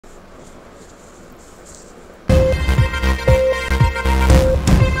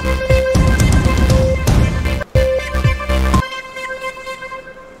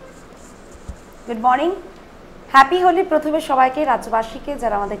Morning, happy Holi প্রথমে সবাইকে, রাজ্যবাসীকে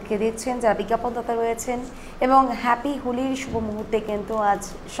যারা আমাদেরকে দেখছেন, যারা বিজ্ঞাপনদাতা রয়েছেন, এবং হ্যাপি হোলির শুভ মুহূর্তে কিন্তু আজ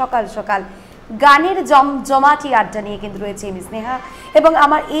সকাল সকাল গানের জমজমাটি আড্ডা নিয়ে কিন্তু রয়েছে আমি স্নেহা, এবং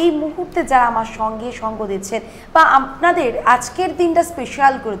আমার এই মুহূর্তে যারা আমার সঙ্গে সঙ্গ দিচ্ছেন বা আপনাদের আজকের দিনটা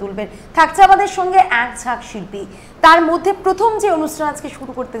স্পেশাল করে তুলবেন, থাকছে আমাদের সঙ্গে এক ঝাঁক শিল্পী। তার মধ্যে প্রথম যে অনুষ্ঠান আজকে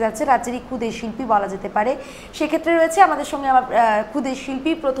শুরু করতে যাচ্ছে, রাজ্যেরই খুদে শিল্পী বলা যেতে পারে, সেক্ষেত্রে রয়েছে আমাদের সঙ্গে আমার খুদে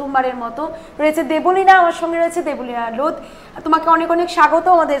শিল্পী, প্রথমবারের মতো রয়েছে দেবলীনা, আমার সঙ্গে রয়েছে দেবলীনা লোধ। তোমাকে অনেক অনেক স্বাগত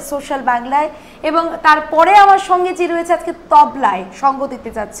আমাদের সোশ্যাল বাংলায়। এবং তারপরে আমার সঙ্গে যে রয়েছে আজকে তবলায় সঙ্গ দিতে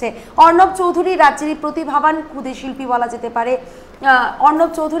যাচ্ছে অর্ণব চৌধুরী, রাজ্যেরই প্রতিভাবান খুদে শিল্পী বলা যেতে পারে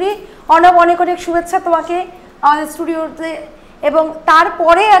অর্ণব চৌধুরী। অর্ণব, অনেক অনেক শুভেচ্ছা তোমাকে আমাদের স্টুডিওতে। এবং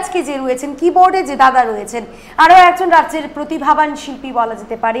তারপরে আজকে যে রয়েছেন কিবোর্ডে যে দাদা রয়েছেন, আরও একজন রাজ্যের প্রতিভাবান শিল্পী বলা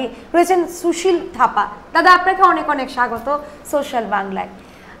যেতে পারে, রয়েছেন সুশীল থাপা। দাদা, আপনাকে অনেক অনেক স্বাগত সোশ্যাল বাংলায়।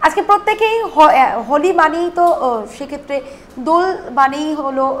 আজকে প্রত্যেকেই হোলি মানেই তো সেক্ষেত্রে দোল মানেই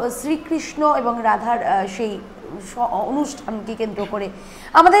হলো শ্রীকৃষ্ণ এবং রাধার সেই অনুষ্ঠানকে কেন্দ্র করে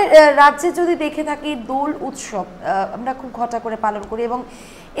আমাদের রাজ্যে যদি দেখে থাকি, দোল উৎসব আমরা খুব ঘটা করে পালন করি, এবং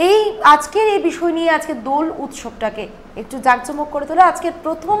এই আজকের এই বিষয় নিয়ে আজকে দোল উৎসবটাকে একটু জাঁকজমক করে তোলে। আজকের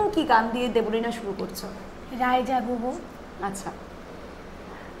প্রথম কি গান দিয়ে দেবলীনা শুরু করছো? রায় জাগবো। আচ্ছা,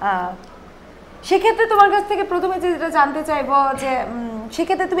 সেক্ষেত্রে তোমার কাছ থেকে প্রথমে যেটা জানতে চাইবো যে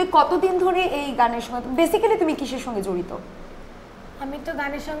সেক্ষেত্রে তুমি কতদিন ধরে এই গানের সঙ্গে, বেসিক্যালি তুমি কিসের সঙ্গে জড়িত? আমি তো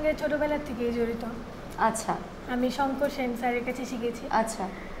গানের সঙ্গে ছোটবেলা থেকেই জড়িত। আচ্ছা, আমি শঙ্কর সেন স্যারের কাছে শিখেছি। আচ্ছা,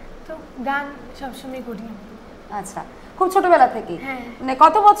 তো গান সবসময় করি। আচ্ছা, খুব ছোটবেলা থেকে? হ্যাঁ। মানে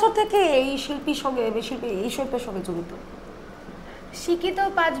কত বছর থেকে এই শিল্পীর সঙ্গে এই শিল্পের সঙ্গে জড়িত? শিখি তো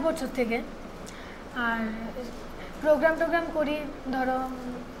 5 বছর থেকে, আর প্রোগ্রাম করি ধরো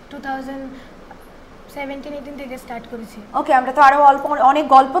 2017-18 থেকে স্টার্ট করেছি। ওকে, আমরা তো আরো অনেক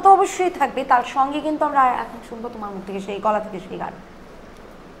গল্প তো অবশ্যই থাকবে, তার সঙ্গে কিন্তু আমরা এখন শুনবো তোমার মুখ থেকে সেই গলা থেকে সেই গান।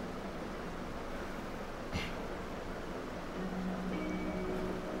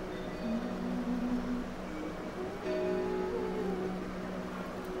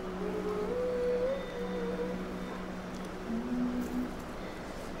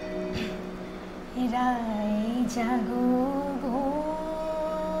 রায় জাগো গো,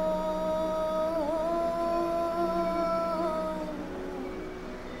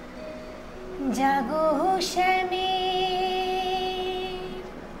 জাগো শ্যামে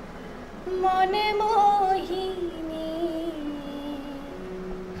মনে মোহিনী,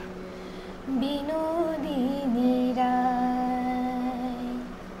 বিনোদিনী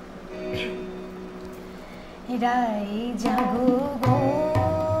রায় জাগো গো,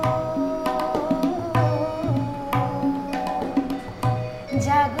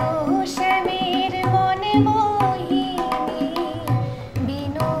 জাগো শ্যামের মনে মোহিনী,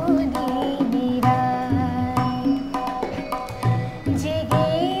 বিনোদিনী রায়। জেগে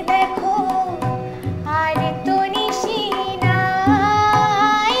দেখো আর তো নিশি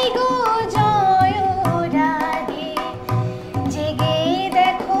নাই গো, জয় রাধে। জেগে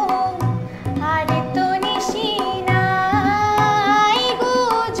দেখো আর তো নিশি নাই গো,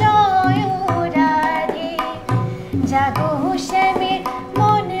 জয় রাধে। জাগো শ্যামের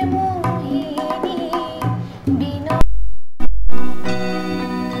মনে মোহিনী, বিনো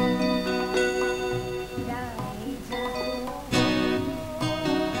রায় জাগো,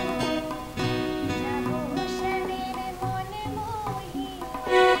 জাগো শ্যামের মনে মোহিনী,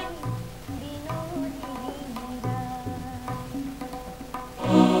 বিনোদিনী রায়।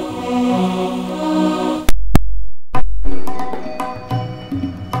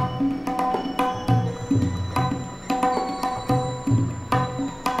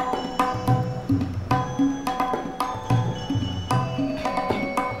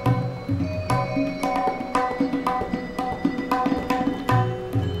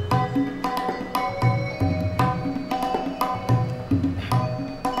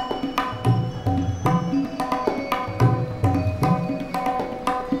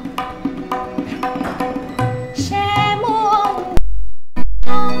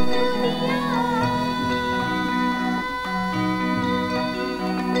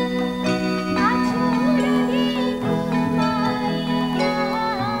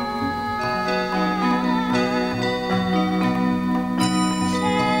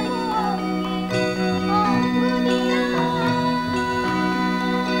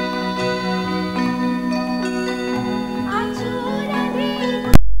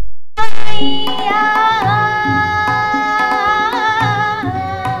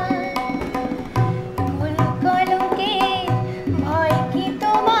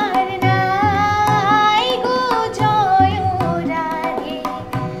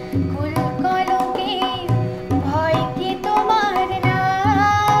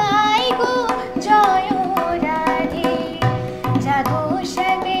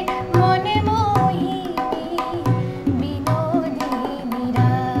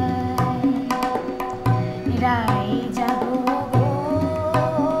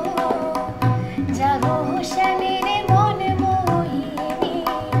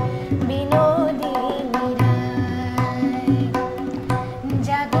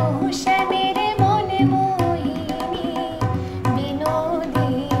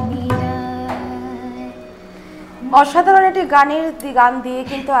 অসাধারণ একটি গান দিয়ে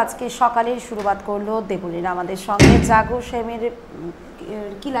কিন্তু আজকে সকালের শুরুয়াত করলো দেবলীনা আমাদের সঙ্গে। জাগো শ্যামের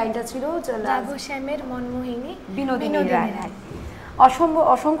কি লাইনটা ছিল? জাগো শ্যামের মনমোহিনী বিনোদিনী রায়।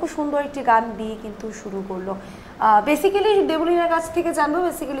 অসংখ্য সুন্দর একটি গান দিয়ে কিন্তু শুরু করলো। বেসিক্যালি দেবলীনার কাছ থেকে জানবো,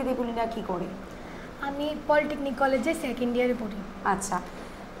 বেসিক্যালি দেবলীনা কি করে? আমি পলিটেকনিক কলেজে সেকেন্ড ইয়ারে পড়ি। আচ্ছা,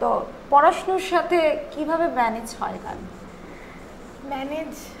 তো পড়াশোনার সাথে কিভাবে ম্যানেজ হয় গান?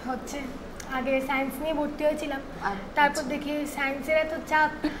 ম্যানেজ হচ্ছে, আগে সায়েন্স নিয়ে ভর্তি হয়েছিলাম, তারপর দেখি সায়েন্সের এত চাপ,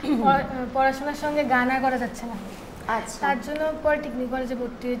 পড়াশোনার সঙ্গে গান আর করা যাচ্ছে না। আচ্ছা, তার জন্য পলিটেকনিক কলেজে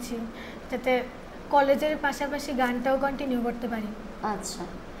ভর্তি হয়েছি, যাতে কলেজের পাশাপাশি গানটাও কন্টিনিউ করতে পারি। আচ্ছা,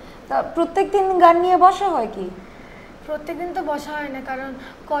 তা প্রত্যেকদিন গান নিয়ে বসা হয় কি? প্রত্যেকদিন তো বসা হয় না, কারণ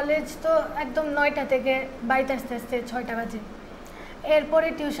কলেজ তো একদম 9টা থেকে বাড়িতে আসতে আসতে 6টা বাজে। এরপরে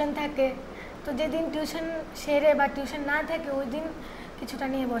টিউশন থাকে, তো যেদিন টিউশন সেরে বা টিউশন না থাকে ওই দিন কিছুটা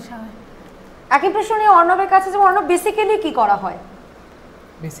নিয়ে বসা হয়। একই প্রশ্ন নিয়ে অর্ণবের কাছে যাব। অর্ণব, বেসিক্যালি কি করা হয়?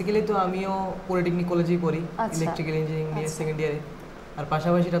 বেসিক্যালি তো আমিও পলিটেকনিক কলেজেই পড়ি, ইলেকট্রিক্যাল ইঞ্জিনিয়ারিং নিয়ে সেকেন্ড ইয়ারে, আর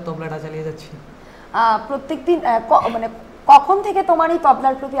পাশাপাশি তবলাটা চালিয়ে যাচ্ছি। প্রত্যেকদিন মানে কখন থেকে তোমার এই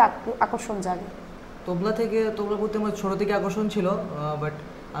তবলার প্রতি আকর্ষণ জাগে? তবলা প্রতি আমার ছোটো থেকে আকর্ষণ ছিল, বাট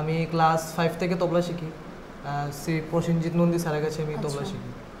আমি ক্লাস 5 থেকে তবলা শিখি। শ্রী প্রসেনজিৎ নন্দী স্যারের কাছে আমি তবলা শিখি।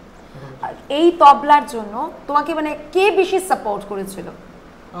 এই তবলার জন্য তোমাকে মানে কে বেশি সাপোর্ট করেছিল?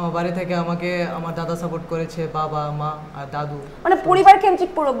 আমার বাড়ি থেকে আমাকে আমার দাদা সাপোর্ট করেছে, বাবা, মা আর দাদু, মানে পরিবার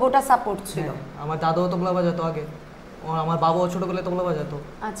কেন্দ্রিক পুরো গোটা সাপোর্ট ছিল। আমার দাদাও তবলা বাজাতো আগে, আমার বাবাও ছোটবেলায় তবলা বাজাতো।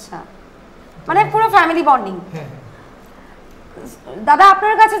 আচ্ছা, মানে পুরো ফ্যামিলি বন্ডিং। হ্যাঁ। দাদা,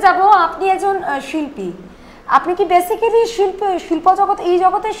 আপনার কাছে যাব। আপনি একজন শিল্পী, আপনি কি বেসিক্যালি শিল্প জগৎ এই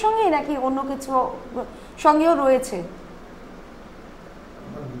জগতের সঙ্গে নাকি অন্য কিছু সঙ্গেও রয়েছে?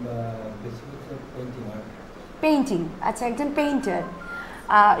 পেইন্টিং। আচ্ছা, একজন পেইন্টার।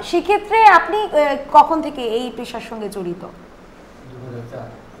 সেক্ষেত্রে আপনি কখন থেকে এই পেশার সঙ্গে জড়িত?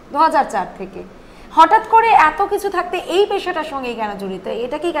 2004 থেকে। হঠাৎ করে এত কিছু থাকতে এই পেশাটার সঙ্গে কেন জড়িত?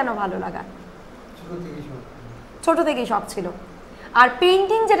 এটাকেই কেন ভালো লাগা? ছোট থেকেই শখ ছিল। আর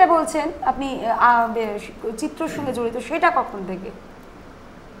পেইন্টিং যেটা বলছেন আপনি চিত্রের সঙ্গে জড়িত, সেটা কখন থেকে?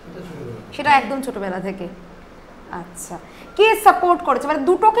 সেটা একদম ছোটবেলা থেকে। আচ্ছা, কে সাপোর্ট করেছে? মানে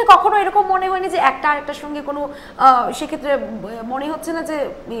দুটোকে কখনো এরকম মনে হয়নি যে একটা আরেকটার সঙ্গে কোনো সেক্ষেত্রে মনে হচ্ছে না যে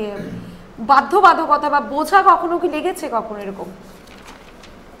বাধ্যবাধকতা বা বোঝা কখনো কি লেগেছে কখনো এরকম?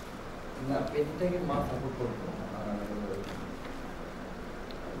 না, পেইন্টিংটাকে মা সাপোর্ট করতো, আর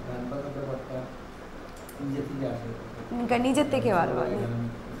গান বাজানোর ব্যাপারটা নিজের থেকে ভালোবাসা,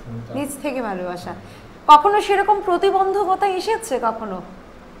 নিজ থেকে ভালোবাসা। কখনো সেরকম প্রতিবন্ধকতা এসেছে? কখনো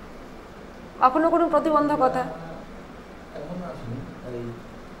কখনো কোনো প্রতিবন্ধকতা? এখন আসেনি, এই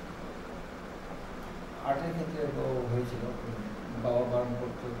আর্টের ক্ষেত্রে তো হয়েছিল, বাবা বারণ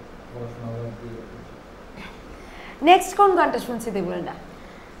করতো পড়াশোনা দিয়ে। নেক্সট কোন গানটা শুনছি দেবলীনা?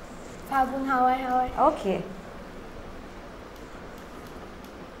 ফাগুন হাওয়ায় হাওয়ায়। ওকে।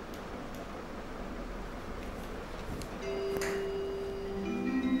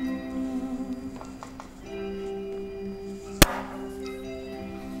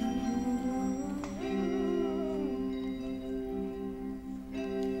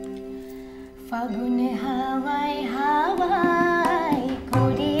 ফাগুনে হাওয়ায় হাওয়ায়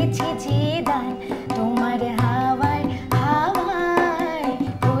করেছি যে দান, তোমার হাওয়ায় হাওয়ায়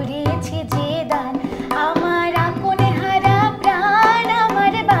করেছি যে দান, আমার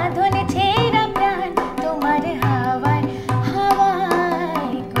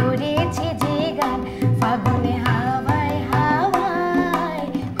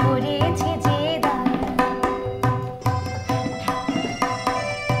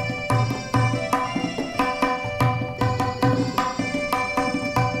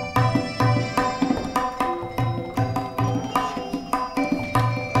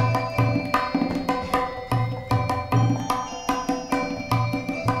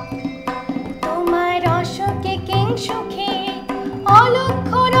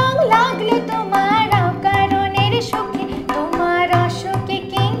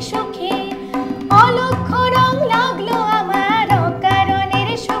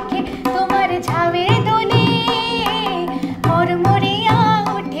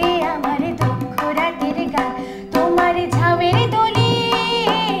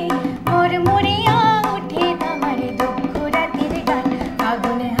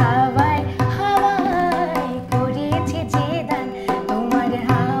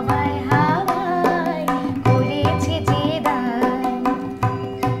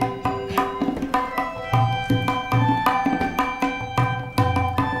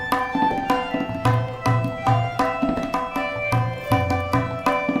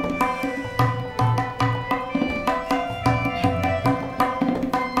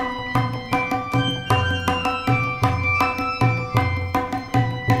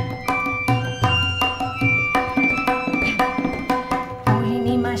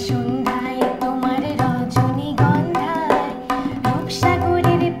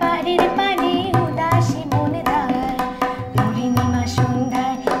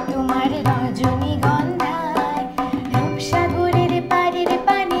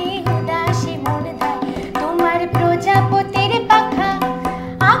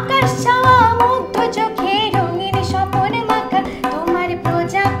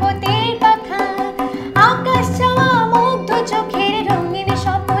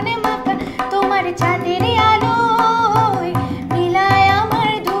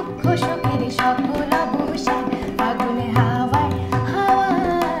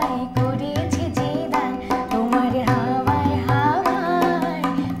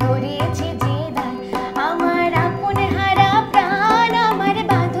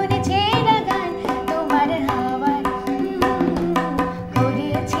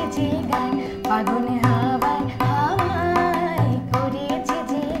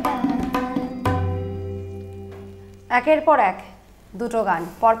একের পর এক দুটো গান,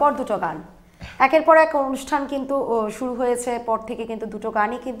 পরপর দুটো গান, একের পর এক অনুষ্ঠান কিন্তু শুরু হয়েছে পর থেকে কিন্তু দুটো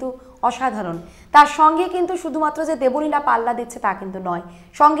গানই কিন্তু অসাধারণ। তার সঙ্গে কিন্তু শুধুমাত্র যে দেবলীনা পাল্লা দিচ্ছে তা কিন্তু নয়,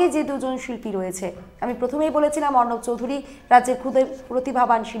 সঙ্গে যে দুজন শিল্পী রয়েছে, আমি প্রথমেই বলেছিলাম অর্ণব চৌধুরী রাজ্যের খুদে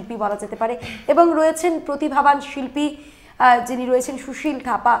প্রতিভাবান শিল্পী বলা যেতে পারে, এবং রয়েছেন প্রতিভাবান শিল্পী যিনি রয়েছেন সুশীল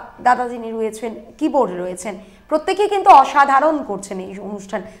থাপা দাদা, যিনি রয়েছেন কিবোর্ডে রয়েছেন, প্রত্যেকেই কিন্তু অসাধারণ করছেন এই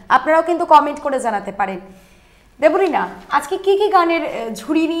অনুষ্ঠান। আপনারাও কিন্তু কমেন্ট করে জানাতে পারেন। দেবলীনা, আজকে কি কি গানের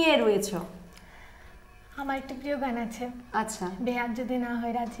ঝুড়ি নিয়ে রয়েছে? আমার একটা প্রিয় গান আছে, আচ্ছা, বেহাত যদি না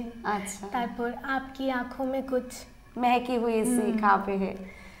হয় রাজি। আচ্ছা, তারপর আপকি আঁখোं में कुछ, মেহকি হুই সি খাপে হে।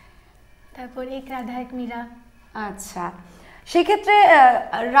 তারপর এক রাধা এক মীরা। আচ্ছা, সেক্ষেত্রে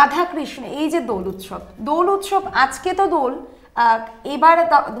রাধা কৃষ্ণ, এই যে দোল উৎসব আজকে তো দোল, এবার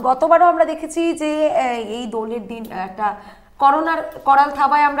গতবারও আমরা দেখেছি যে এই দোলের দিন একটা করোনার করাল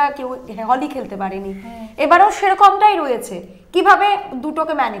থাবায় আমরা কেউ হলি খেলতে পারিনি, এবারও সেরকমটাই রয়েছে। কিভাবে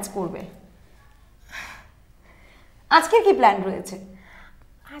দুটোকে ম্যানেজ করবে? আজকে কি প্ল্যান রয়েছে?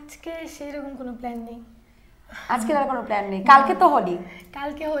 আজকে সেরকম কোনো প্ল্যান নেই। আজকে আর কোনো প্ল্যান নেই, কালকে তো হলি।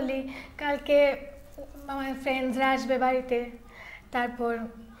 কালকে হোলি, কালকে আমার ফ্রেন্ডসরা আসবে বাড়িতে, তারপর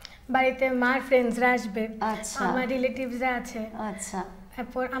বাড়িতে মার ফ্রেন্ডসরা আসবে, আচ্ছা, আমার রিলেটিভসরা আছে, আচ্ছা,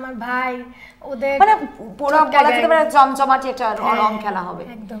 তারপর আমার ভাই, ওদের মানে পুরো বলা যেতে পারে জমজমাটি একটা রং খেলা হবে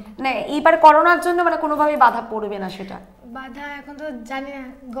একদম। না এইবার করোনার জন্য মানে কোনোভাবেই বাধা পড়বে না? সেটা বাধা এখন তো জানি না,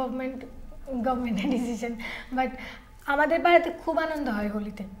 গভর্নমেন্টের ডিসিশন, বাট আমাদের বাড়িতে খুব আনন্দ হয়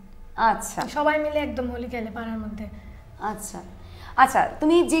হোলিতে। আচ্ছা, সবাই মিলে একদম হোলি খেলে পাড়ার মধ্যে। আচ্ছা, আচ্ছা,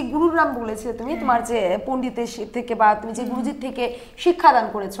 তুমি যে গুরুর নাম বলেছিলে, তুমি তোমার যে পণ্ডিতের থেকে বা তুমি যে গুরুজির থেকে শিক্ষাদান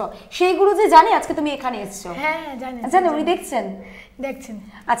করেছো, সেই গুরুজি জানে আজকে তুমি এখানে এসেছো? হ্যাঁ জানি। জানে, উনি দেখছেন? দেখছেন।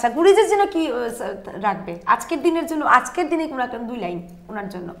 আচ্ছা, গুরুজির জন্য কি রাখবে আজকের দিনের জন্য? আজকের দিনে কোনো একটা 2 লাইন ওনার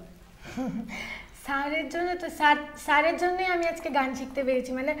জন্য। স্যারের জন্য তো স্যারের জন্যই আমি আজকে গান শিখতে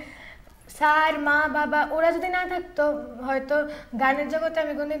পেরেছি। মানে স্যার, মা, বাবা ওরা যদি না থাকতো হয়তো গানের জগতে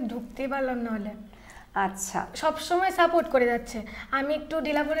আমি কোনোদিন ঢুকতেই পারলাম না। হলে আচ্ছা, সবসময় সাপোর্ট করে যাচ্ছে, আমি একটু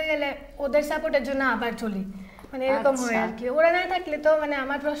ঢিলা পড়ে গেলে ওদের সাপোর্টের জন্য আবার চলি, মানে এরকম হয় আর কি। ওরা না থাকলে তো মানে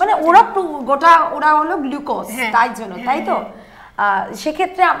আমার প্রশ্ন, মানে ওরা হলো গ্লুকোজ, তাই জন্য, তাই তো?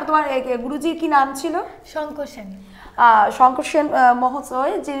 সেক্ষেত্রে তোমার গুরুজির কি নাম ছিল? শঙ্কর সেন। শঙ্কর সেন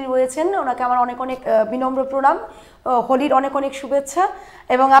মহোদয় যিনি রয়েছেন, ওনাকে আমার অনেক অনেক বিনম্র প্রণাম, হোলির অনেক অনেক শুভেচ্ছা।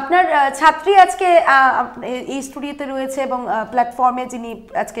 এবং আপনার ছাত্রী আজকে এই স্টুডিওতে রয়েছে এবং প্ল্যাটফর্মে যিনি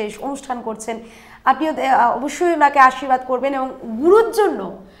আজকে অনুষ্ঠান করছেন, আপনিও অবশ্যই ওনাকে আশীর্বাদ করবেন। এবং গুরুর জন্য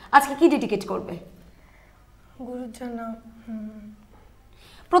আজকে কি ডেডিকেট করবে? গুরুর জন্য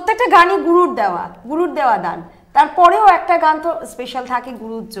প্রত্যেকটা গানই গুরুর দেওয়া দান, তারপরেও একটা গান তো স্পেশাল থাকে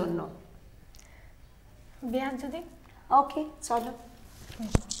গুরুর জন্য। বিহার যদি। ওকে, চলো।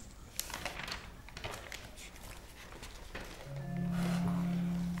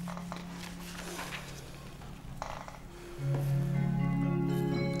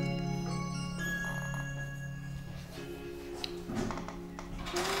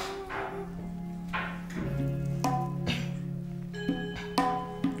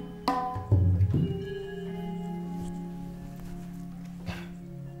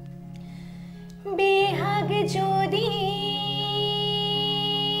 বেহাগ যদি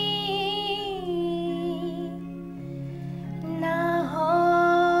না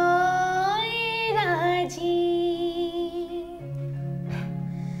হয় রাজি,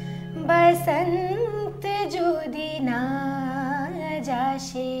 বসন্ত যদি না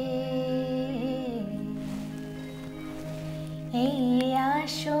যাসে, এই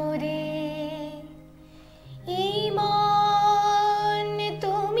আসরে ইমন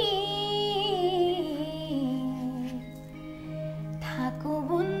তুমি থাকো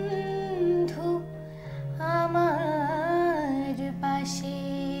বন্ধু আমার পাশে।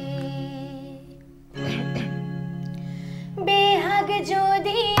 বেহাগ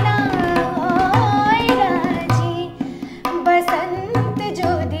যদি না হয় রাজি, বসন্ত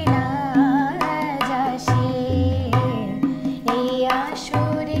যদি না যাসে, এই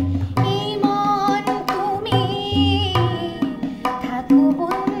আসরে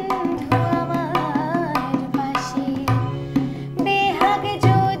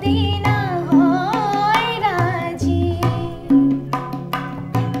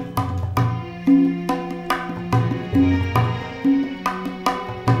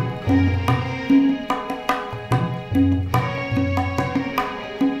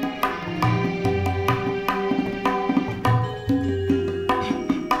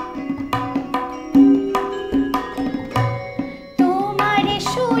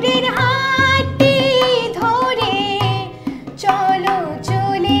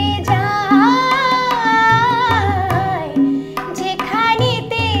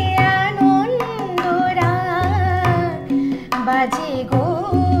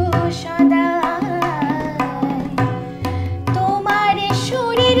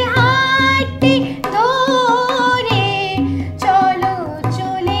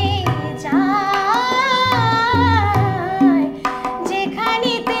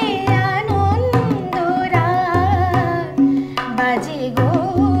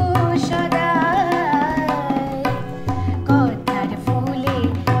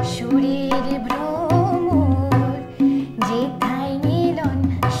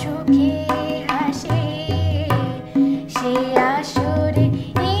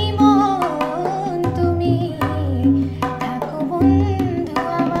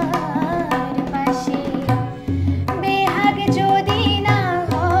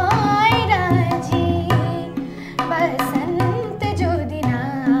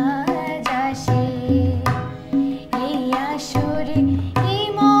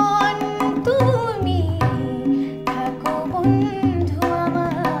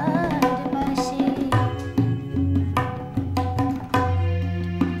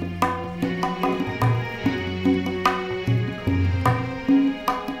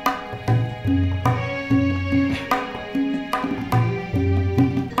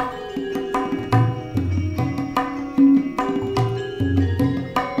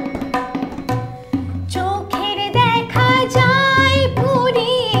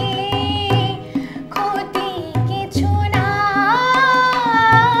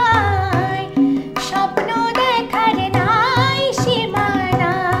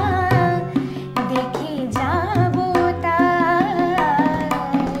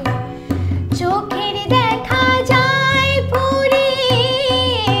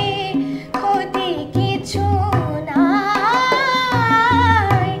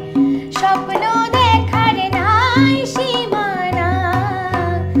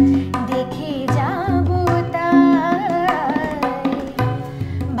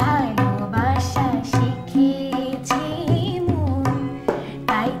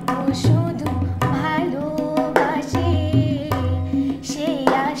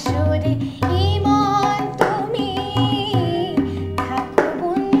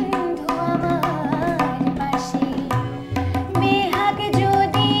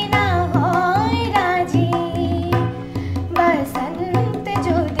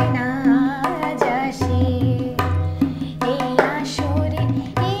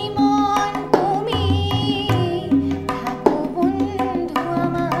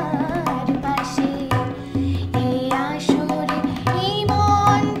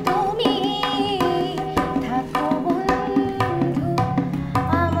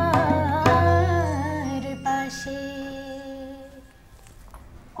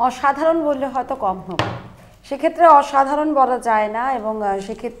অসাধারণ বললে হয়তো কম হবে, সেক্ষেত্রে অসাধারণ বলা যায় না, এবং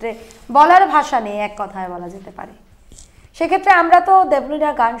সেক্ষেত্রে বলার ভাষা নেই, এক কথায় বলা যেতে পারে। সেক্ষেত্রে আমরা তো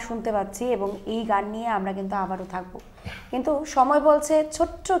দেবলীনার গান শুনতে পাচ্ছি এবং এই গান নিয়ে আমরা কিন্তু আবারও থাকবো, কিন্তু সময় বলছে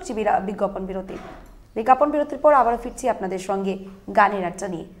ছোট্ট একটি বিজ্ঞাপন বিরতির পর আবারও ফিরছি আপনাদের সঙ্গে গানের আড্ডা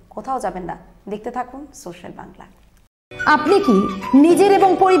নিয়ে। কোথাও যাবেন না, দেখতে থাকুন সোশ্যাল বাংলা। আপনি কি নিজের এবং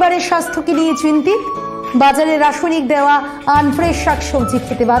পরিবারের স্বাস্থ্যকে নিয়ে চিন্তিত? বাজারে রাসায়নিক দেওয়া আনফ্রেশ শাকসবজি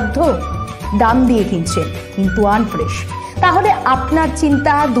খেতে বাধ্য? দাম দিয়ে কিনছেন কিন্তু আনফ্রেশ? তাহলে আপনার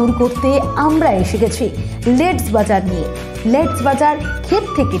চিন্তা দূর করতে আমরা এসে গেছি লেটস বাজার নিয়ে। লেটস বাজার, ক্ষেত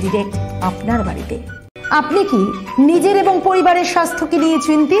থেকে ডিরেক্ট আপনার বাড়িতে। আপনি কি নিজের এবং পরিবারের স্বাস্থ্যকে নিয়ে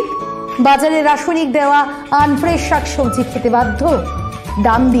চিন্তিত? বাজারে রাসায়নিক দেওয়া আনফ্রেশ শাকসবজি খেতে বাধ্য?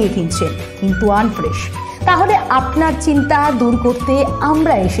 দাম দিয়ে কিনছেন কিন্তু আনফ্রেশ? তাহলে আপনার চিন্তা দূর করতে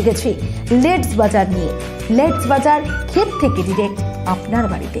আমরা এসে গেছি লেটস বাজার নিয়ে। লেটস বাজার, ক্ষেত থেকে ডিরেক্ট আপনার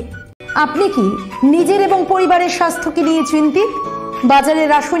বাড়িতে। আপনি কি নিজের এবং পরিবারের স্বাস্থ্যকে নিয়ে চিন্তিত? বাজারে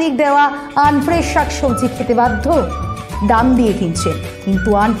রাসায়নিক দেওয়া আনফ্রেশ শাকসবজি খেতে বাধ্য? দাম দিয়ে কিনছেন কিন্তু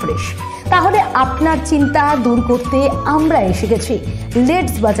আনফ্রেশ? তাহলে আপনার চিন্তা দূর করতে আমরা এসে গেছি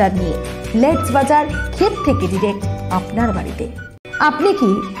লেটস বাজার নিয়ে। লেটস বাজার, ক্ষেত থেকে ডিরেক্ট আপনার বাড়িতে। আপনি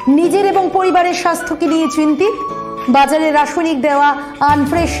কি নিজের এবং পরিবারের স্বাস্থ্যকে নিয়ে চিন্তিত? বাজারে রাসায়নিক দেওয়া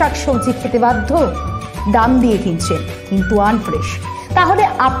আনফ্রেশ শাকসবজি খেতে বাধ্য? দাম দিয়ে কিনছেন কিন্তু আনফ্রেশ? তাহলে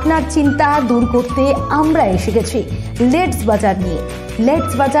আপনার চিন্তা দূর করতে আমরা এসে গেছি লেটস বাজার নিয়ে।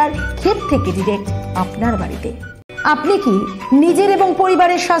 লেটস বাজার, ক্ষেত থেকে ডিরেক্ট আপনার বাড়িতে। আপনি কি নিজের এবং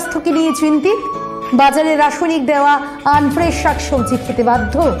পরিবারের স্বাস্থ্যকে নিয়ে চিন্তিত? বাজারে রাসায়নিক দেওয়া আনফ্রেশ শাকসবজি খেতে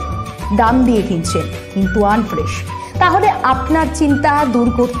বাধ্য? দাম দিয়ে কিনছেন কিন্তু আনফ্রেশ? তাহলে আপনার চিন্তা দূর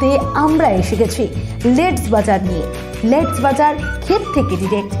করতে আমরা এসে গেছি লেটস বাজার নিয়ে। লেটস বাজার, ক্ষেত থেকে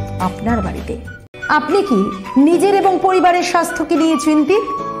ডিরেক্ট আপনার বাড়িতে। আপনি কি নিজের এবং পরিবারের স্বাস্থ্যকে নিয়ে চিন্তিত?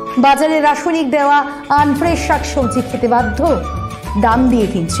 বাজারে রাসায়নিক দেওয়া আনফ্রেশ শাকসবজি খেতে বাধ্য? দাম দিয়ে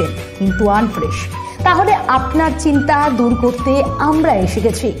কিনছেন কিন্তু আনফ্রেশ? তাহলে আপনার চিন্তা দূর করতে আমরা এসে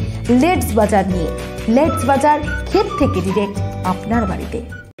গেছি লেটস বাজার নিয়ে। লেটস বাজার, ক্ষেত থেকে ডিরেক্ট আপনার বাড়িতে।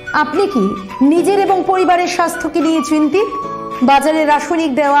 আপনি কি নিজের এবং পরিবারের স্বাস্থ্যকে নিয়ে চিন্তিত? বাজারে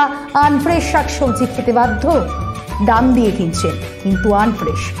রাসায়নিক দেওয়া আনফ্রেশ শাকসবজি খেতে বাধ্য? দাম দিয়ে কিনছেন কিন্তু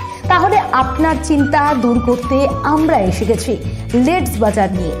আনফ্রেশ? তাহলে আপনার চিন্তা দূর করতে আমরা এসে গেছি লেটস বাজার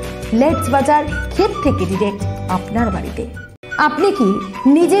নিয়ে। লেটস বাজার, ক্ষেত থেকে ডিরেক্ট আপনার বাড়িতে। আপনি কি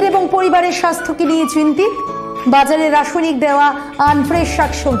নিজের এবং পরিবারের স্বাস্থ্যকে নিয়ে চিন্তিত? বাজারে রাসায়নিক দেওয়া আনফ্রেশ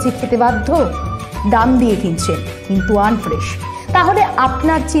শাকসবজি খেতে বাধ্য? দাম দিয়ে কিনছেন কিন্তু আনফ্রেশ? তাহলে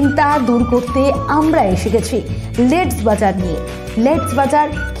আপনার চিন্তা দূর করতে আমরা এসে গেছি লেটস বাজার নিয়ে। লেটস বাজার,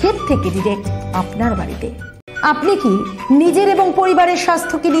 ক্ষেত থেকে ডিরেক্ট আপনার বাড়িতে। আপনি কি নিজের এবং পরিবারের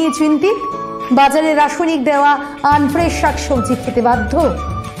স্বাস্থ্যকে নিয়ে চিন্তিত? বাজারে রাসায়নিক দেওয়া আনফ্রেশ শাকসবজি খেতে বাধ্য?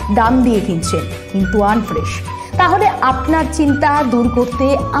 দাম দিয়ে কিনছেন কিন্তু আনফ্রেশ? তাহলে আপনার চিন্তা দূর করতে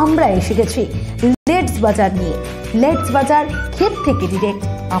আমরা এসে গেছি লেটস বাজার নিয়ে। লেটস বাজার, ক্ষেত থেকে ডিরেক্ট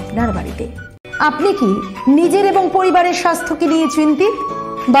আপনার বাড়িতে। আপনি কি নিজের এবং পরিবারের স্বাস্থ্যকে নিয়ে চিন্তিত?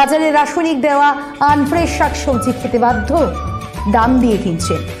 বাজারে রাসায়নিক দেওয়া আনফ্রেশ শাকসবজি খেতে বাধ্য? দাম দিয়ে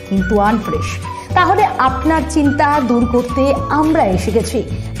কিনছেন কিন্তু আনফ্রেশ? তাহলে আপনার চিন্তা দূর করতে আমরা এসে গেছি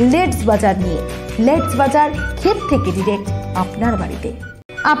লেটস বাজার নিয়ে। লেটস বাজার, ক্ষেত থেকে ডিরেক্ট আপনার বাড়িতে।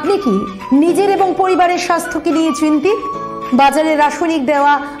 আপনি কি নিজের এবং পরিবারের স্বাস্থ্যকে নিয়ে চিন্তিত? বাজারে রাসায়নিক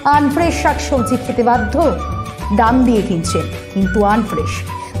দেওয়া আনফ্রেশ শাকসবজি খেতে বাধ্য? দাম দিয়ে কিনছেন কিন্তু আনফ্রেশ?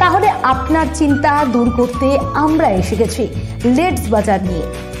 তাহলে আপনার চিন্তা দূর করতে আমরা এসে গেছি লেটস বাজার নিয়ে।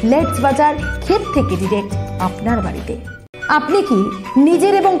 লেটস বাজার, ক্ষেত থেকে ডিরেক্ট আপনার বাড়িতে। আপনি কি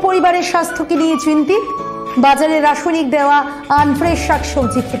নিজের এবং পরিবারের স্বাস্থ্যকে নিয়ে চিন্তিত? বাজারে রাসায়নিক দেওয়া আনফ্রেশ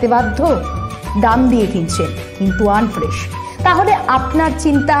শাকসবজি খেতে বাধ্য? দাম দিয়ে কিনছেন কিন্তু আনফ্রেশ? তাহলে আপনার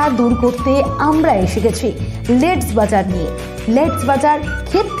চিন্তা দূর করতে আমরা এসে গেছি লেটস বাজার নিয়ে। লেটস বাজার,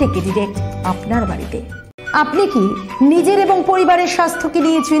 ক্ষেত থেকে ডিরেক্ট আপনার বাড়িতে। আপনি কি নিজের এবং পরিবারের স্বাস্থ্যকে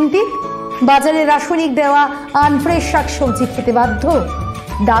নিয়ে চিন্তিত? বাজারে রাসায়নিক দেওয়া আনফ্রেশ শাকসবজি খেতে বাধ্য?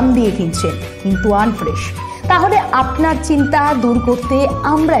 দাম দিয়ে কিনছেন কিন্তু আনফ্রেশ? তাহলে আপনার চিন্তা দূর করতে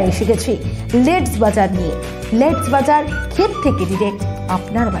আমরা এসে গেছি লেটস বাজার নিয়ে। লেটস বাজার, ক্ষেত থেকে ডিরেক্ট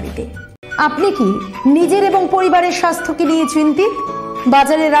আপনার বাড়িতে। আপনি কি নিজের এবং পরিবারের স্বাস্থ্যকে নিয়ে চিন্তিত?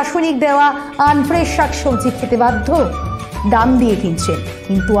 বাজারে রাসায়নিক দেওয়া আনফ্রেশ শাকসবজি খেতে বাধ্য? দাম দিয়ে কিনছেন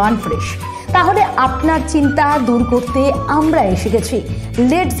কিন্তু আনফ্রেশ? তাহলে আপনার চিন্তা দূর করতে আমরা এসে গেছি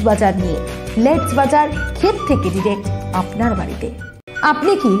লেটস বাজার নিয়ে। লেটস বাজার, ক্ষেত থেকে ডিরেক্ট আপনার বাড়িতে।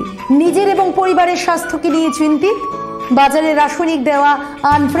 আপনি কি নিজের এবং পরিবারের স্বাস্থ্যকে নিয়ে চিন্তিত? বাজারে রাসায়নিক দেওয়া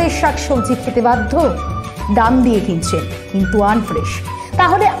আনফ্রেশ শাকসবজি খেতে বাধ্য? দাম দিয়ে কিনছেন কিন্তু আনফ্রেশ?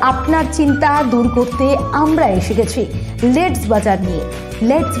 তাহলে আপনার চিন্তা দূর করতে আমরা এসে গেছি লেটস বাজার নিয়ে।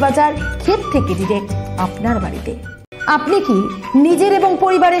 লেটস বাজার, ক্ষেত থেকে ডিরেক্ট আপনার বাড়িতে। আপনি কি নিজের এবং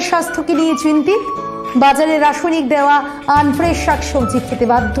পরিবারের স্বাস্থ্যকে নিয়ে চিন্তিত? বাজারে রাসায়নিক দেওয়া আনফ্রেশ শাকসবজি খেতে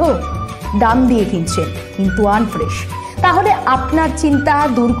বাধ্য? দাম দিয়ে কিনছেন কিন্তু আনফ্রেশ? তাহলে আপনার চিন্তা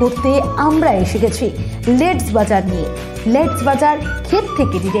দূর করতে আমরা এসে গেছি লেটস বাজার নিয়ে। লেটস বাজার, ক্ষেত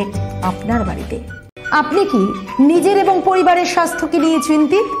থেকে ডিরেক্ট আপনার বাড়িতে। আপনি কি নিজের এবং পরিবারের স্বাস্থ্যকে নিয়ে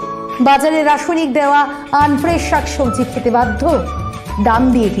চিন্তিত? বাজারে রাসায়নিক দেওয়া আনফ্রেশ শাকসবজি খেতে বাধ্য? দাম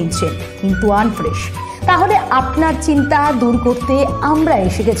দিয়ে কিনছেন কিন্তু আনফ্রেশ? তাহলে আপনার চিন্তা দূর করতে আমরা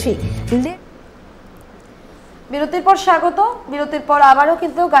এসে গেছি। বিরতির পর স্বাগত। বিরতির পর আবারও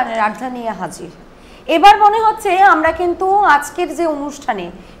কিন্তু গানের আড্ডা নিয়ে হাজির। এবার মনে হচ্ছে আমরা কিন্তু আজকের যে অনুষ্ঠানে,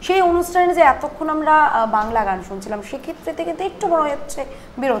 সেই অনুষ্ঠানে যে এতক্ষণ আমরা বাংলা গান শুনছিলাম, সেক্ষেত্রে কিন্তু একটু মনে হচ্ছে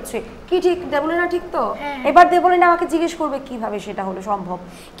বেরোচ্ছে কি, ঠিক দেবলীনা? ঠিক তো? এবার দেবলীনা আমাকে জিজ্ঞেস করবে কিভাবে সেটা হলো সম্ভব,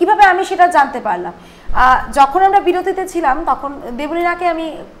 কিভাবে আমি সেটা জানতে পারলাম। যখন আমরা বিরতিতে ছিলাম তখন দেবলীনাকে আমি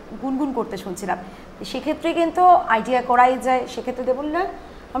গুনগুন করতে শুনছিলাম, সেক্ষেত্রে কিন্তু আইডিয়া করাই যায়। সেক্ষেত্রে দেবলীনা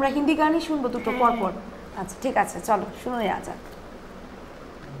আমরা হিন্দি গানই শুনবো দুটো পরপর। আচ্ছা ঠিক আছে, চলো শুনে নেওয়া যাক।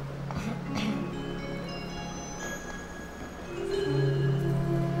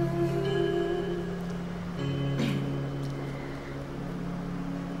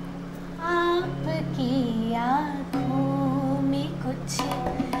 आपकी आँखों में कुछ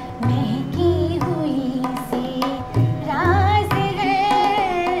महकी हुई सी राज है,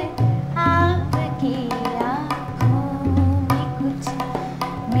 आपकी आँखों में कुछ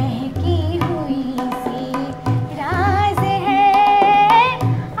महकी हुई सी राज है,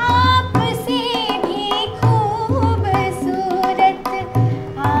 आपसे भी खूबसूरत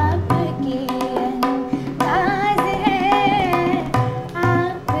आपके अंदाज है,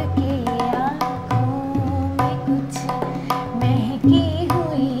 आपके आँखों में कुछ महकी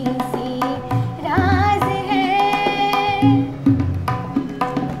हुई सी राज है।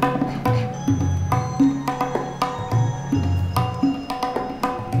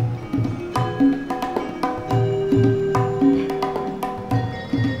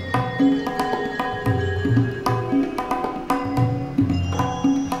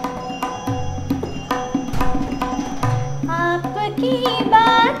 आपकी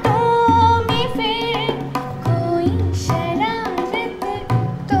बातों में फिर कोई शरारत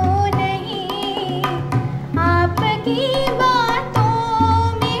तो नहीं, आपकी बातों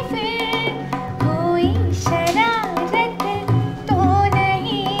में फिर कोई शरारत तो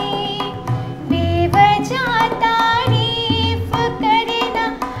नहीं, बेवजह तारीफ करना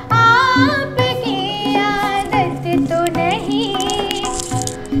आपकी आदत तो नहीं,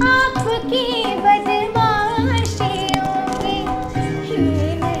 आपकी बदमाशियों की ये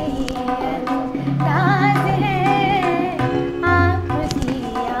नई अंदाज है, आपकी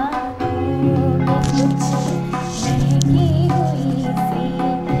आँखों में कुछ महकी हुई सी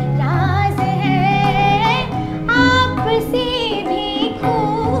राज है, आपसे भी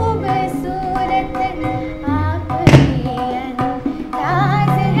खूबसूरत आपके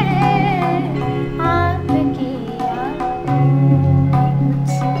अंदाज है, आपकी आँखों में कुछ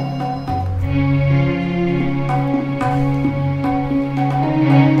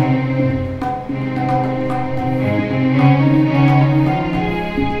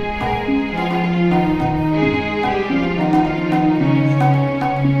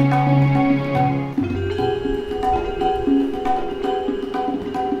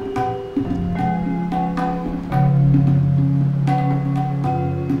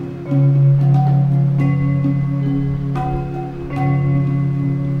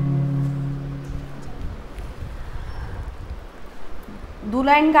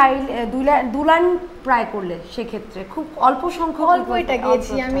দু লাইন প্রায় করলে সেক্ষেত্রে খুব অল্প সংখ্যক অল্প এটা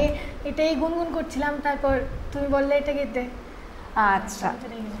গেয়েছি আমি, এটাই গুনগুন করছিলাম, তারপর তুমি বললে এটা গেতে। আচ্ছা,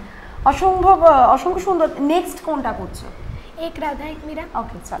 অসম্ভব অসংখ্য সুন্দর। নেক্সট কোনটা করছো? এক রাধা এক মীরা।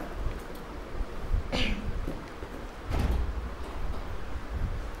 ওকে চলো।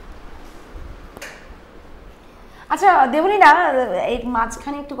 আচ্ছা দেবলীনা, এই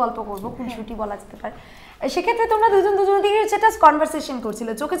মাঝখানে একটু গল্প করবো, খুনসুটি বলা যেতে পারে। সেক্ষেত্রে তোমরা দুজনের দিকে সেটা কনভারসেশন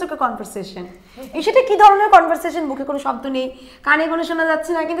করছিলে, চোখে চোখে কনভারসেশন। সেটা কি ধরনের কনভারসেশন? মুখে কোনো শব্দ নেই, কানে কোনো শোনা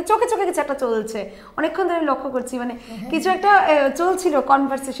যাচ্ছে না, কিন্তু চোখে চোখে কিছু একটা চলছে। অনেকক্ষণ ধরে লক্ষ্য করছি, মানে কিছু একটা চলছিল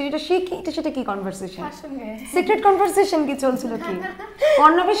কনভারসেশন। সেটা কি কনভারসেশন? সিক্রেট কনভারসেশন কি চলছিল? কি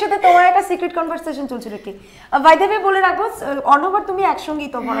অর্ণবের সাথে তোমার একটা সিক্রেট কনভারসেশন চলছিল কি? বাই দ্য ওয়ে বলে রাখবো, অর্ণব আর তুমি একসঙ্গেই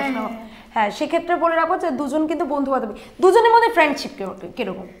তো পড়াশোনা। হ্যাঁ, সেক্ষেত্রে বলে রাখবো যে দুজন কিন্তু বন্ধু বান্ধবী, দুজনের মধ্যে ফ্রেন্ডশিপ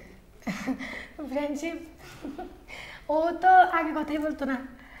কিরকম? ফ্রেন্ডশিপ, ও তো আগে কথাই বলতো না।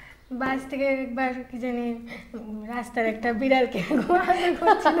 বাস থেকে একবার কি জানি রাস্তার একটা বিড়ালকে ঘোরানো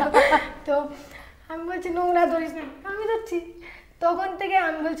করছিল, তো আমি বলছি নোংরা ধরিস না, আমি ধরছি, তখন থেকে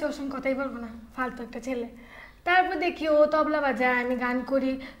আমি বলছি ওর সঙ্গে কথাই বলবো না, ফালতু একটা ছেলে। তারপর দেখি ও তবলা বাজায়, আমি গান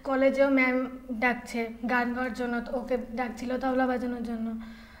করি, কলেজেও ম্যাম ডাকছে গান গাওয়ার জন্য, ওকে ডাকছিল তবলা বাজানোর জন্য।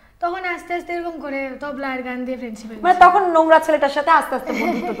 তখন আস্তে আস্তে এরকম করে তবলা আর গান দিয়ে ফ্রেন্ডশিপ। মানে তখন নোংরা ছেলেটার সাথে আস্তে আস্তে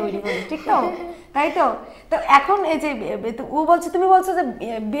বন্ধুত্ব তৈরি হলো, ঠিক তো? তাই তো? তো এখন এই যে ও বলছে, তুমি বলছো যে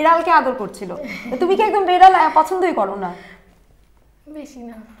বিড়ালকে আদর করছিল, তুমি কি একদম বিড়াল পছন্দই করো না? বেশি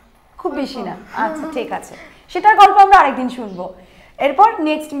না, খুব বেশি না, আচ্ছা ঠিক আছে, সেটার গল্প আমরা আরেকদিন শুনবো। এরপর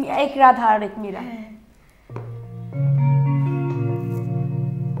নেক্সট এক রাধা আর এক মীরা।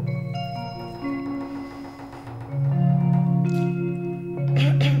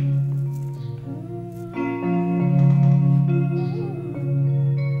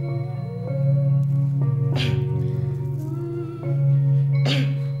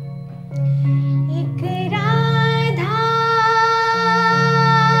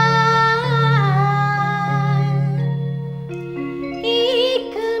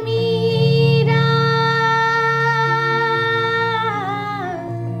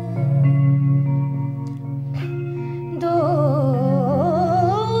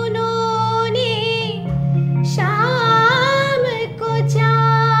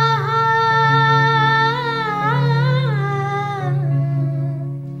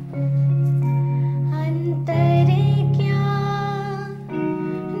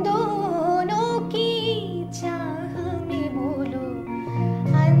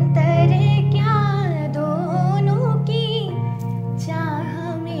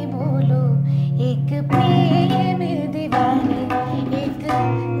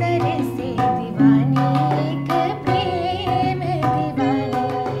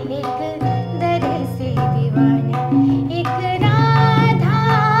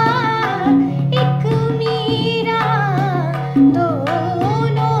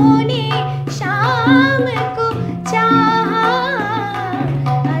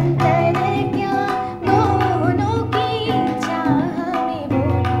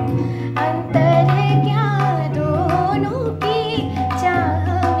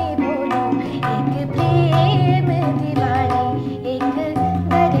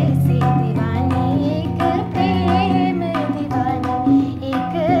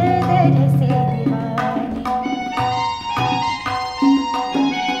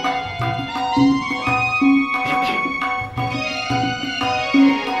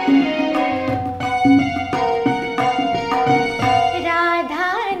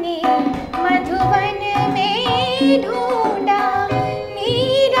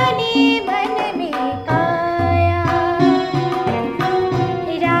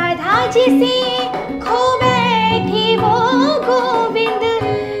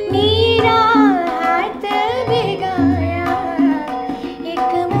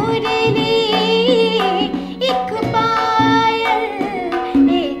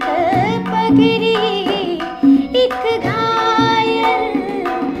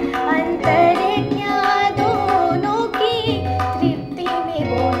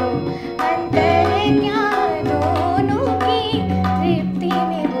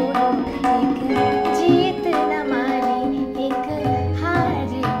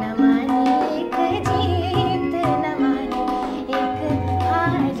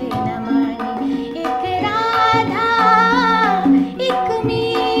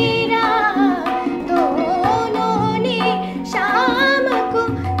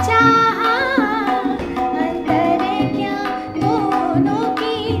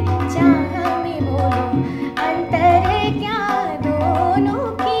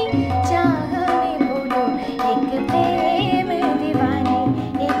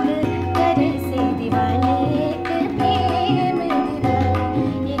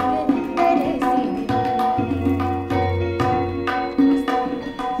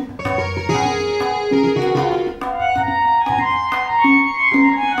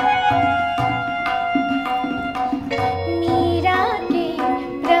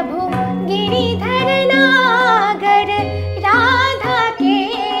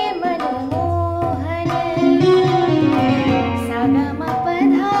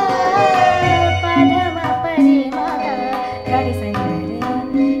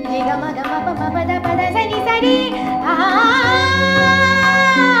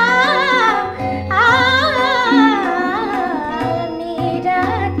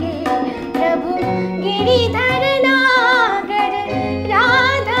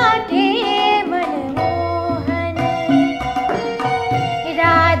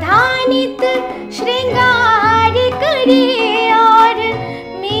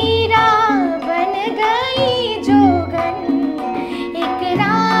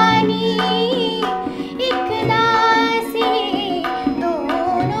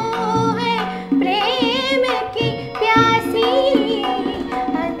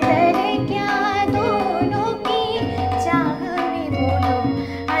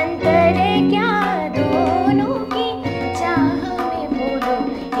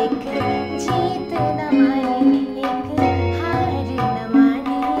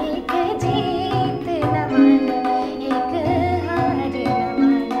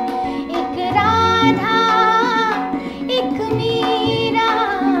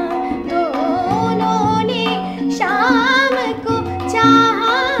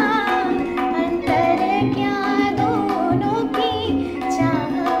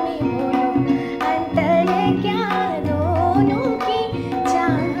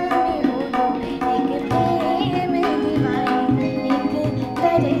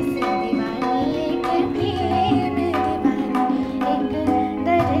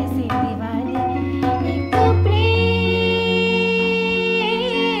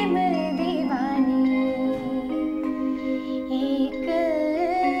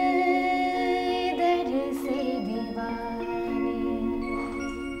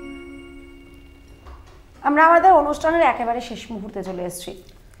 অনুষ্ঠানের একেবারে শেষ মুহূর্তে চলে এসেছি।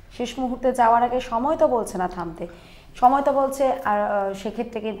 শেষ মুহূর্তে যাওয়ার আগে সময় তো বলছে না থামতে, সময় তো বলছে আর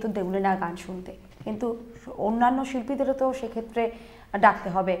সেক্ষেত্রে কিন্তু দেবলীনার গান শুনতে, কিন্তু অন্যান্য শিল্পীদেরও তো সেক্ষেত্রে ডাকতে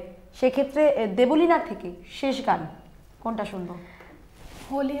হবে। সেক্ষেত্রে দেবলীনার থেকে শেষ গান কোনটা শুনবো?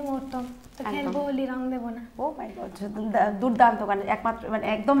 হোলি মুহূর্ত তো খেলবো হোলি, রং দেবো না। ও মাই গড, দুর্দান্ত গান, একমাত্র মানে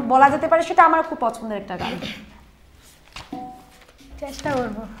একদম বলা যেতে পারে সেটা আমার খুব পছন্দের একটা গান। চেষ্টা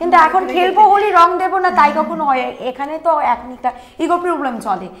করবো। কিন্তু এখন খেলবো হোলি রং দেবো না তাই কখনো হয়? এখানে তো একটা ইগো প্রবলেম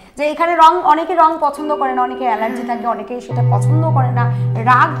চলে, যে এখানে রং, অনেকে রং পছন্দ করে না, অনেকে অ্যালার্জি থাকে, অনেকে সেটা পছন্দ করে না,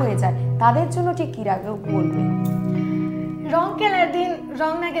 রাগ হয়ে যায়, তাদের জন্য ঠিক কি রাগ বলবে? রং খেলার দিন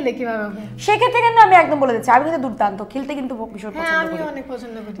রং না খেলে কিভাবে হবে? সেক্ষেত্রে কিন্তু আমি একদম বলে দিচ্ছি, আমি কিন্তু দুর্দান্ত খেলতে কিন্তু ভীষণ হ্যাঁ, পছন্দ আমি করি। অনেক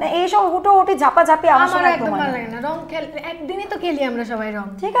পছন্দ করি না এইসব হুটোহুটি ঝাপাঝাপি আমার আমার সঙ্গে একদম একদম ভালো লাগে না। রং খেল একদিনই তো খেলি আমরা সবাই রং।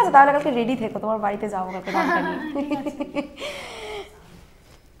 ঠিক আছে, তাহলে কালকে রেডি থেকো, তোমার বাড়িতে যাবো কালকে রংটা নিয়ে।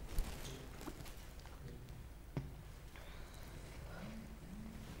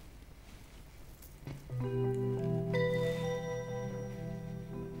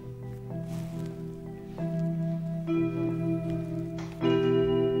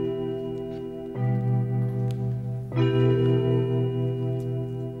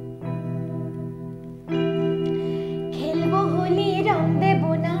 খেলবো হোলি রং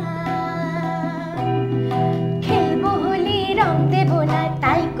দেবো না, খেলবো হোলি রং দেবো না,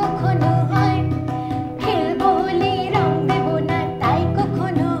 তাই কখনো হয়। খেলবো হোলি রং দেবো না, তাই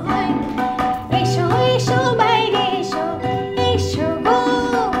কখনো হয়। এসো এসো বাইরে এসো, এসো গো,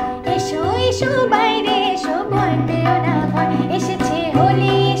 এসো এসো বাইরে এসো, ভয় পেও না ভয়। এসেছে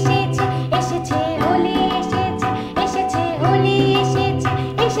হোলি এসেছে, এসেছে হোলি এসেছে, এসেছে হোলি এসেছে,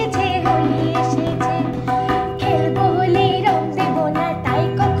 এসেছে হোলি এসেছে। খেলবো হোলি রং দেবো না, তাই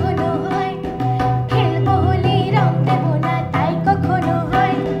কখনো হয়। খেলবো হোলি রং দেবো না, তাই কখনো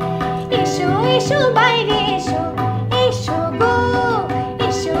হয়। এসো এসো বাইরে এসো, এসো গো,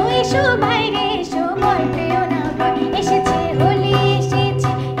 এসো এসো বাইরে এসো, ভয় পেও না ভয়। এসেছে হোলি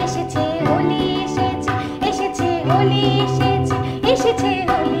এসেছে, এসেছে হোলি এসেছে, এসেছে হোলি এসেছে, এসেছে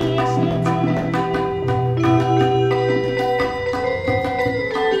হোলি এসেছে।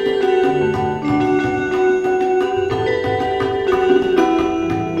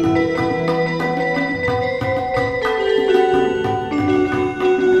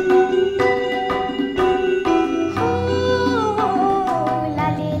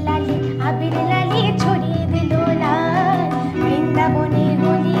 লালে লালে আবির লালে ছড়িয়ে দিল লাল, বৃন্দাবনে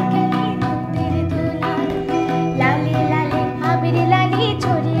হোলি খেলে নন্দের দোলাল। লালে লালে আবির লালে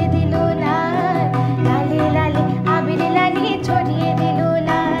ছড়িয়ে দিল লাল, লালে লালে আবির লালে ছড়িয়ে দিল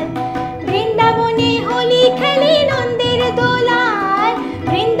লাল। বৃন্দাবনে হোলি খেলে নন্দের দোলাল,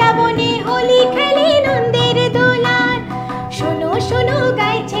 বৃন্দাবনে হোলি খেলে নন্দের দোলাল। শোনো শোনো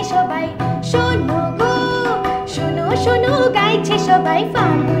গাইছে সবাই, শোনো গো, শোনো শোনো গাইছে সবাই,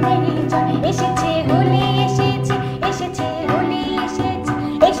 ফাল্গুনের জয়। এসেছে হোলি এসেছে, এসেছে হোলি এসেছে,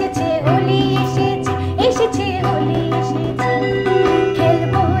 এসেছে হোলি এসেছে, এসেছে হোলি এসেছে।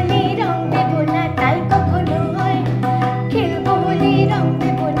 খেলবো হোলি রং দেবো না, তাই কখনো হয়। খেলবো হোলি রং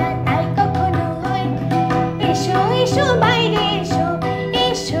দেবো না, তাই কখনো হয়। এসো এসো বাইরে এসো,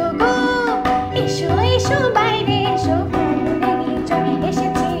 এসো গো, এসো এসো বাইরে এসো, ফাল্গুনের জয়।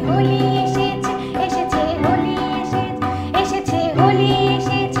 এসেছে হোলি এসেছে, এসেছে হোলি এসেছে, এসেছে হোলি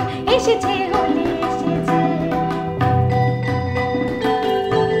এসেছে, এসেছে হোলি এসেছে।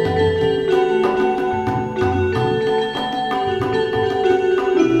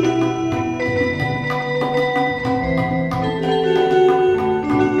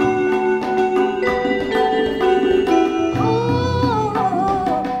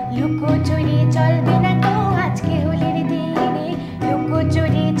 লুকোচুরি চলবে না তো আজকে হোলির দিনে,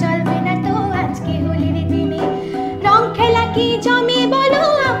 লুকোচুরি চলবে না তো আজকে হোলির দিনে। রং খেলা কি জমে বলো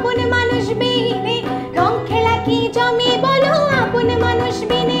আপন মানুষ বিনে, রং খেলা কি জমে বলো আপন মানুষ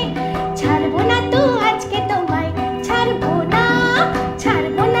বিনে। ছাড়বো না তো আজকে তোমায়, ছাড়বো না,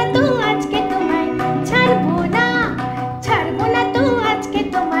 ছাড়বো না তো আজকে তোমায়, ছাড়বো না, ছাড়বো না তো আজকে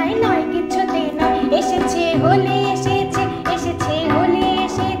তোমায়, নয় কিছুতে নয়। এসেছে হোলি এসেছে, এসেছে হোলি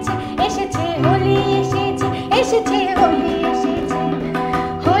এসেছে, এসেছে হোলি এসেছে, এসেছে হোলি এসেছে।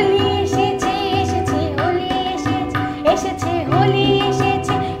 হোলি এসেছে, এসেছে হোলি এসেছে, এসেছে হোলি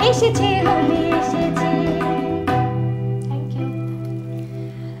এসেছে, এসেছে হোলি এসেছে। Thank you.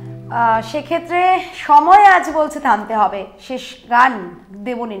 সেক্ষেত্রে সময় আজ বলছে থামতে হবে। শেষ গান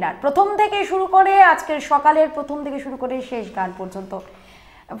দেবলীনার প্রথম থেকে শুরু করে আজকের সকালের প্রথম থেকে শুরু করে শেষ গান পর্যন্ত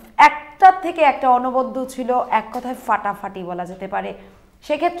একটার থেকে একটা অনবদ্য ছিল, এক কথায় ফাটাফাটি বলা যেতে পারে।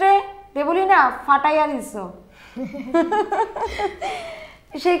 সেক্ষেত্রে দেবলীনা ফাটাইয়া দিছো।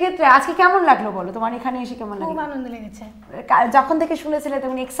 সেই ক্ষেত্রে আজকে কেমন লাগলো বলো, তোমার এখানে এসে কেমন খুব লাগলো? আনন্দ লেগেছে। যখন থেকে শুনেছিলে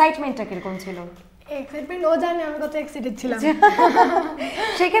তখন এক্সাইটমেন্টটা কিরকম ছিল? এক্সাইটমেন্ট ও জানে আমি কত এক্সাইটেড ছিলাম।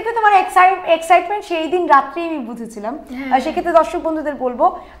 সেক্ষেত্রে তোমার এক্সাইটমেন্ট সেই দিন রাত্রেই আমি বুঝেছিলাম। সেক্ষেত্রে দর্শক বন্ধুদের বলবো,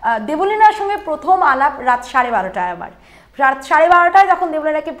 দেবলীনার সঙ্গে প্রথম আলাপ রাত 12:30টায় আমার। রাত 12:30টায় যখন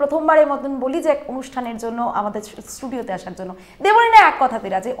দেবলীনাকে প্রথমবারের মতন বলি যে এক অনুষ্ঠানের জন্য আমাদের স্টুডিওতে আসার জন্য, দেবলীনা এক কথাতে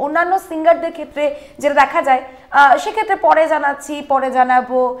রাজি। অন্যান্য সিঙ্গারদের ক্ষেত্রে যেটা দেখা যায় সেক্ষেত্রে পরে জানাচ্ছি, পরে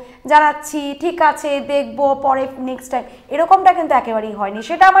জানাচ্ছি, ঠিক আছে দেখবো, পরে নেক্সট টাইম, এরকমটা কিন্তু একেবারেই হয়নি।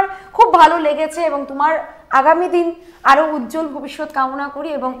 সেটা আমার খুব ভালো লেগেছে এবং তোমার আগামী দিন আরো উজ্জ্বল ভবিষ্যৎ কামনা করি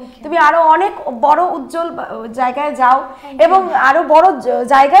এবং তুমি আরো অনেক বড় উজ্জ্বল জায়গায় যাও এবং আরো বড়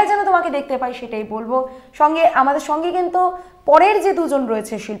জায়গায় যেন তোমাকে দেখতে পাই সেটাই বলবো। সঙ্গে আমাদের সঙ্গে কিন্তু পরের যে দুজন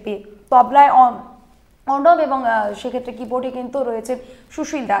রয়েছে শিল্পী, তবলায় অর্ণব এবং সেক্ষেত্রে কিবোর্ডে কিন্তু রয়েছে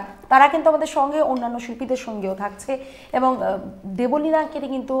সুশীলদা, তারা কিন্তু আমাদের সঙ্গে অন্যান্য শিল্পীদের সঙ্গেও থাকছে এবং দেবলীনাকে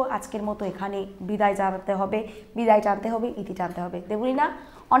কিন্তু আজকের মতো এখানে বিদায় জানাতে হবে, ইতি টানতে হবে। দেবলীনা,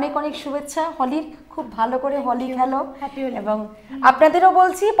 অনেক অনেক শুভেচ্ছা হোলির, খুব ভালো করে হোলি খেলো এবং আপনাদেরও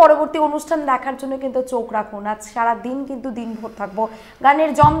বলছি পরবর্তী অনুষ্ঠান দেখার জন্য কিন্তু চোখ রাখুন। আজ সারা দিন কিন্তু দিনভর থাকবো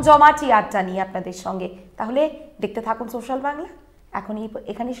গানের জমজমাটি আড্ডা নিয়ে আপনাদের সঙ্গে। তাহলে দেখতে থাকুন সোশ্যাল বাংলা। এখনই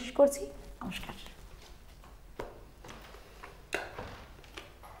এখানে শেষ করছি, নমস্কার।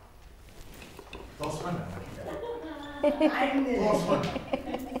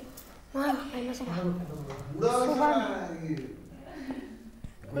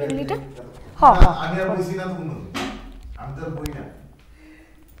 আমি আর বলছি না, আমি তো আর বই না।